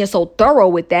for being so thorough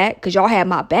with that because y'all had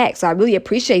my back. So I really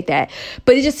appreciate that.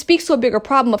 But it just speaks to a bigger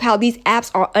problem of how these apps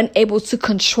are unable to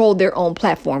control their own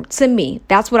platform. To me,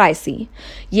 that's what I see.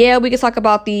 Yeah, we can talk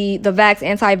about the vax,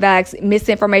 anti-vax,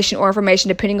 misinformation or information,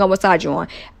 depending on what side you're on.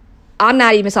 I'm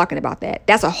not even talking about that.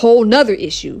 That's a whole nother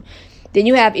issue. Then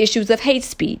you have issues of hate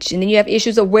speech. And then you have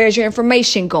issues of where's your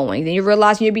information going. Then you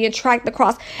realize you're being tracked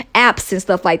across apps and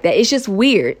stuff like that. It's just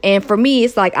weird. And for me,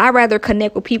 it's like I'd rather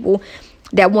connect with people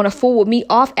that want to fool with me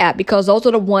off app because those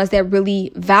are the ones that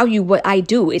really value what I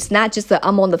do. It's not just that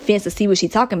I'm on the fence to see what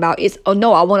she's talking about. It's, oh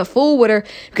no, I want to fool with her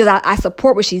because I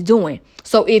support what she's doing.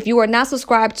 So if you are not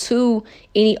subscribed to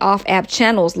any off app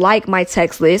channels like my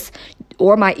text list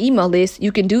or my email list,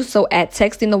 you can do so at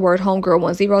texting the word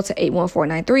homegirl10 to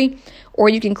 81493. Or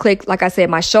you can click, like I said,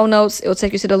 my show notes. It'll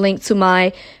take you to the link to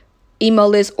my email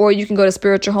list, or you can go to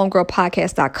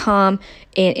spiritualhomegirlpodcast.com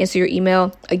and enter your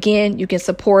email. Again, you can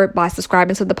support by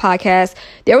subscribing to the podcast.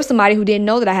 There was somebody who didn't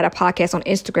know that I had a podcast on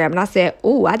Instagram, and I said,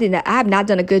 I have not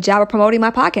done a good job of promoting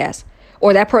my podcast.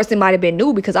 Or that person might have been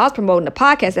new because I was promoting the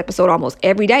podcast episode almost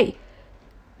every day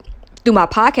through my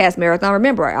podcast marathon.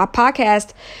 Remember, I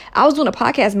was doing a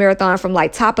podcast marathon from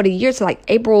like top of the year to like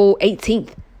April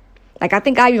 18th. Like I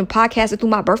think I even podcasted through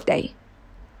my birthday.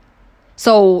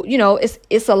 So,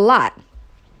 it's a lot.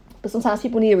 But sometimes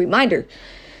people need a reminder.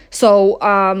 So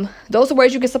those are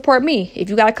ways you can support me. If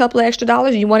you got a couple of extra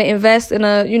dollars and you want to invest in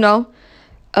a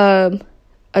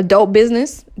dope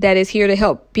business that is here to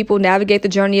help people navigate the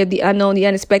journey of the unknown, the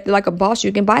unexpected, like a boss,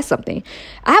 you can buy something.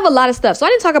 I have a lot of stuff. So I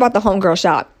didn't talk about the Homegirl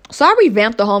Shop. So I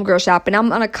revamped the Homegirl Shop, and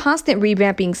I'm on a constant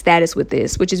revamping status with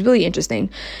this, which is really interesting.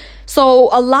 So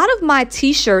a lot of my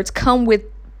t-shirts come with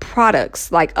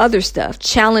products, like other stuff,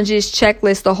 challenges,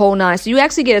 checklists, the whole nine. So you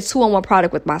actually get a 2-in-1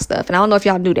 product with my stuff. And I don't know if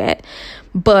y'all knew that,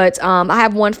 but I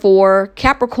have one for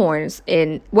Capricorns,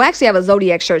 and we'll actually have a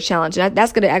Zodiac shirt challenge. And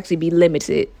that's going to actually be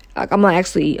limited. Like I'm going to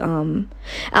actually, I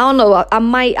don't know. I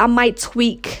might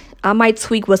tweak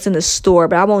what's in the store,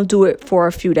 but I won't do it for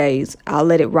a few days. I'll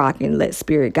let it rock and let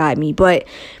spirit guide me. But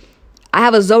I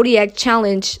have a Zodiac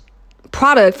challenge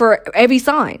product for every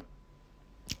sign.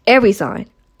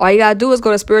 All you gotta do is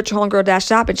go to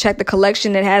spiritualhomegirl.shop and check the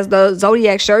collection that has the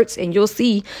zodiac shirts, and you'll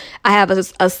see I have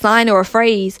a sign or a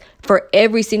phrase for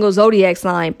every single zodiac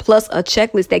sign, plus a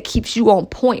checklist that keeps you on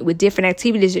point with different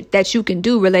activities that you can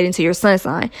do relating to your sun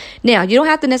sign. Now, you don't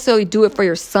have to necessarily do it for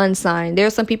your sun sign. There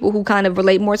are some people who kind of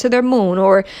relate more to their moon,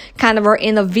 or kind of are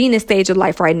in a Venus stage of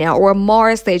life right now, or a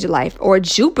Mars stage of life, or a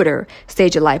Jupiter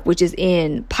stage of life, which is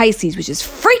in Pisces, which is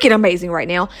freaking amazing right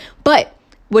now. But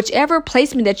whichever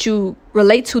placement that you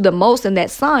relate to the most in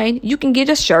that sign, you can get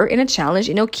a shirt and a challenge,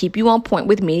 and it'll keep you on point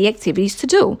with many activities to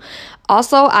do.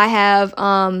 Also, I have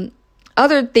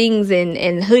other things and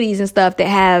hoodies and stuff that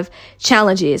have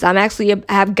challenges. I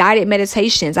have guided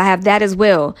meditations. I have that as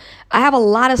well. I have a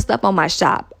lot of stuff on my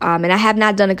shop, and I have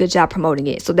not done a good job promoting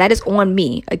it. So that is on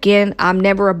me. Again, I'm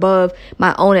never above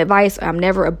my own advice. I'm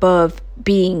never above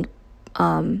being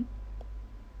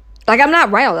I'm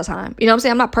not right all the time. You know what I'm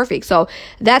saying? I'm not perfect. So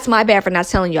that's my bad for not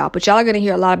telling y'all. But y'all are going to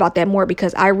hear a lot about that more,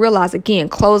 because I realize, again,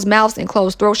 closed mouths and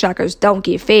closed throat chakras don't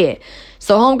get fed.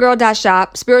 So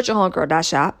homegirl.shop,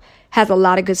 spiritualhomegirl.shop has a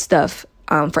lot of good stuff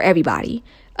for everybody.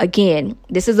 Again,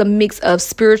 this is a mix of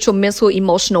spiritual, mental,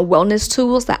 emotional wellness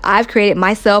tools that I've created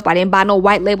myself. I didn't buy no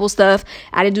white label stuff.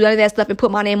 I didn't do none of that stuff and put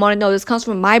my name on it. No, this comes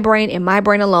from my brain and my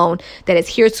brain alone, that is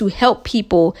here to help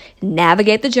people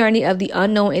navigate the journey of the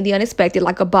unknown and the unexpected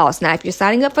like a boss. Now, if you're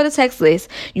signing up for the text list,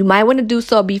 you might want to do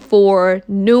so before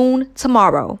noon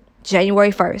tomorrow,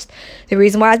 January 1st. The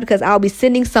reason why is because I'll be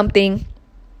sending something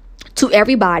to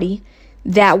everybody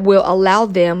that will allow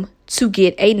them to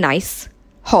get a nice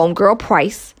homegirl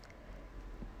price.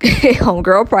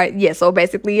 Homegirl price. Yeah, so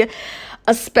basically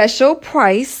a special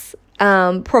price,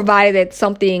 provided that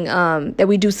something, that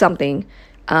we do something.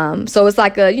 So it's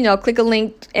like click a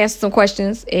link, answer some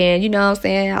questions, and you know what I'm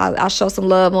saying, I'll show some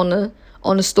love on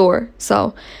the store.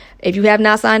 So if you have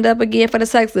not signed up again for the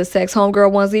text list, text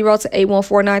homegirl10 to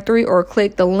 81493, or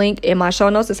click the link in my show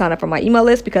notes to sign up for my email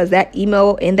list, because that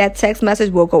email and that text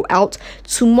message will go out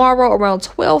tomorrow around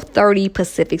 12:30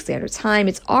 Pacific Standard Time.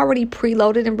 It's already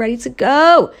preloaded and ready to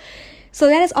go. So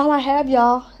that is all I have,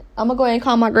 y'all. I'm going to go ahead and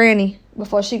call my granny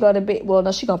before she go to bed. Well,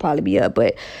 no, she going to probably be up,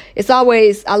 but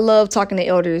I love talking to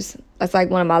elders. That's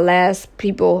like one of my last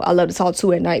people I love to talk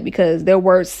to at night, because their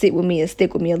words sit with me and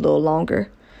stick with me a little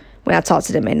longer when I talk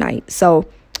to them at night. So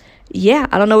yeah,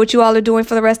 I don't know what you all are doing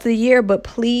for the rest of the year, but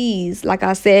please, like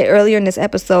I said earlier in this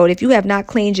episode, if you have not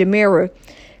cleaned your mirror,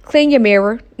 clean your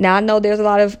mirror. Now, I know there's a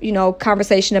lot of,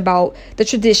 conversation about the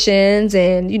traditions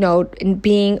and, and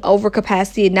being over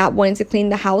capacity and not wanting to clean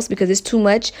the house because it's too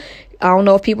much. I don't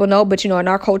know if people know, but, in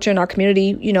our culture, in our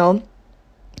community,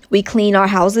 we clean our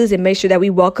houses and make sure that we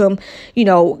welcome,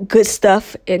 good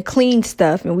stuff and clean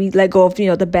stuff. And we let go of,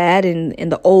 the bad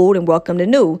and the old and welcome the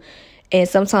new. And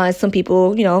sometimes some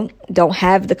people, don't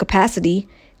have the capacity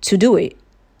to do it.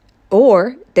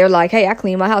 Or they're like, hey, I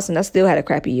cleaned my house and I still had a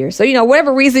crappy year. So,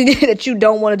 whatever reason that you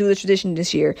don't want to do the tradition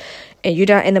this year and you're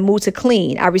not in the mood to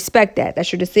clean, I respect that.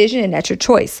 That's your decision and that's your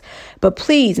choice. But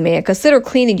please, man, consider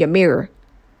cleaning your mirror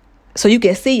so you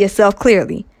can see yourself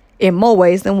clearly in more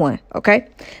ways than one. Okay.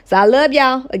 So I love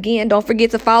y'all. Again, don't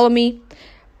forget to follow me.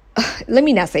 Let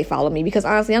me not say follow me, because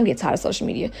honestly, I'm getting tired of social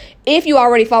media. If you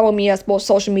already follow me on both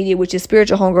social media, which is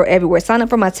Spiritual Homegirl everywhere, sign up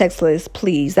for my text list,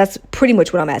 please. That's pretty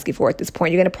much what I'm asking for at this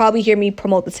point. You're going to probably hear me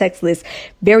promote the text list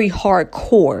very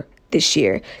hardcore this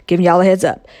year, giving y'all a heads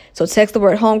up. So text the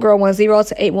word homegirl10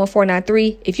 to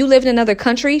 81493. If you live in another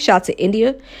country, shout out to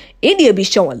India. India be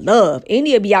showing love.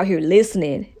 India be out here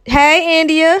listening. Hey,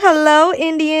 India. Hello,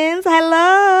 Indians.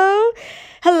 Hello.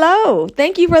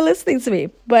 Thank you for listening to me.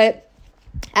 But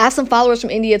I have some followers from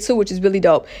India too, which is really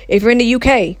dope. If you're in the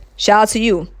UK, shout out to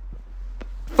you.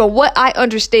 For what I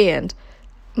understand,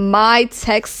 my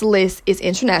text list is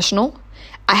international.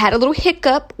 I had a little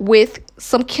hiccup with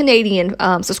some Canadian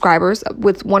subscribers,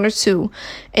 with one or two,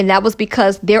 and that was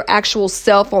because their actual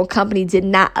cell phone company did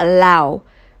not allow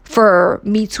for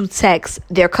me to text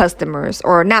their customers,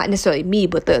 or not necessarily me,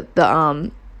 but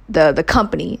the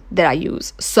company that I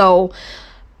use. So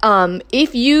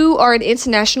if you are an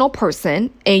international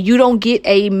person and you don't get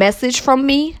a message from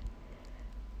me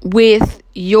with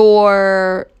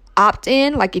your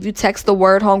opt-in, like if you text the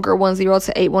word homegirl10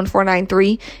 to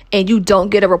 81493 and you don't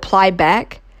get a reply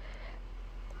back,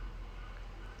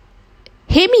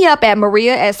 hit me up at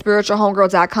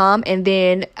maria@spiritualhomegirl.com, and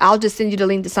then I'll just send you the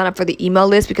link to sign up for the email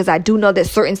list, because I do know that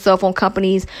certain cell phone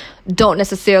companies don't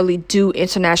necessarily do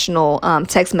international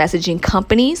text messaging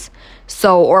companies,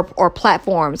 so or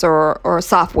platforms or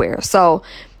software. So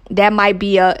that might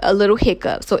be a little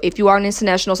hiccup. So if you are an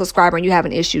international subscriber and you have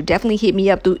an issue, definitely hit me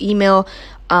up through email.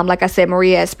 Like I said,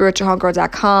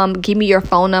 Maria@spiritualhomegirl.com. Give me your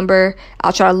phone number.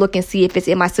 I'll try to look and see if it's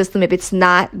in my system. If it's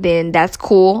not, then that's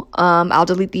cool. I'll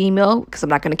delete the email because I'm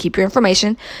not going to keep your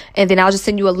information. And then I'll just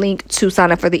send you a link to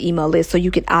sign up for the email list so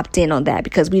you can opt in on that,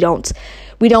 because we don't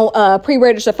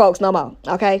pre-register folks no more.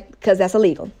 Okay. Because that's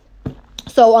illegal.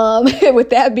 So,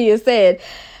 with that being said,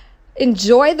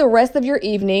 enjoy the rest of your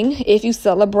evening. If you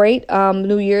celebrate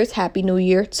New Year's, Happy New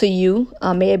Year to you.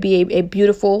 May it be a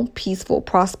beautiful, peaceful,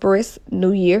 prosperous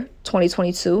New Year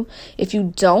 2022. If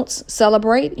you don't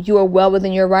celebrate, you are well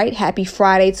within your right. Happy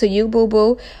Friday to you,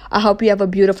 boo-boo. I hope you have a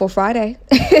beautiful Friday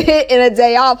and a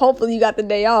day off. Hopefully you got the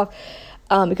day off,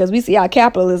 because we see our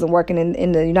capitalism working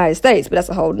in the United States, but that's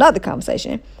a whole nother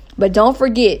conversation. But don't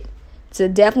forget to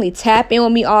definitely tap in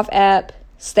with me off app.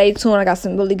 Stay tuned. I got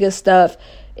some really good stuff.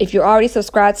 If you're already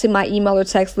subscribed to my email or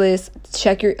text list,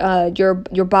 check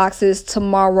your boxes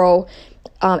tomorrow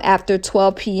after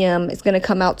 12 p.m. It's going to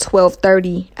come out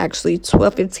 12:30, actually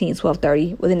 12:15,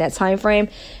 12:30, within that time frame.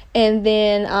 And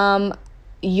then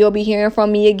you'll be hearing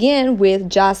from me again with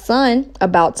Josh Sun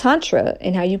about Tantra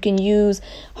and how you can use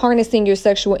harnessing your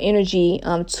sexual energy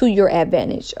to your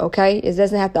advantage, okay? It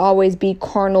doesn't have to always be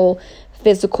carnal,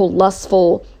 physical,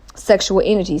 lustful sexual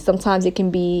energy. Sometimes it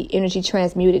can be energy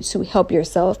transmuted to help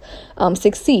yourself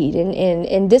succeed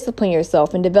and discipline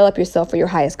yourself and develop yourself for your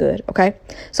highest good. Okay.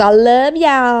 So I love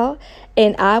y'all,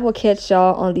 and I will catch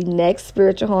y'all on the next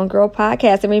Spiritual Homegirl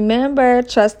podcast. And remember,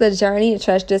 trust the journey and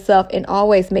trust yourself, and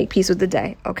always make peace with the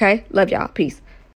day. Okay. Love y'all. Peace.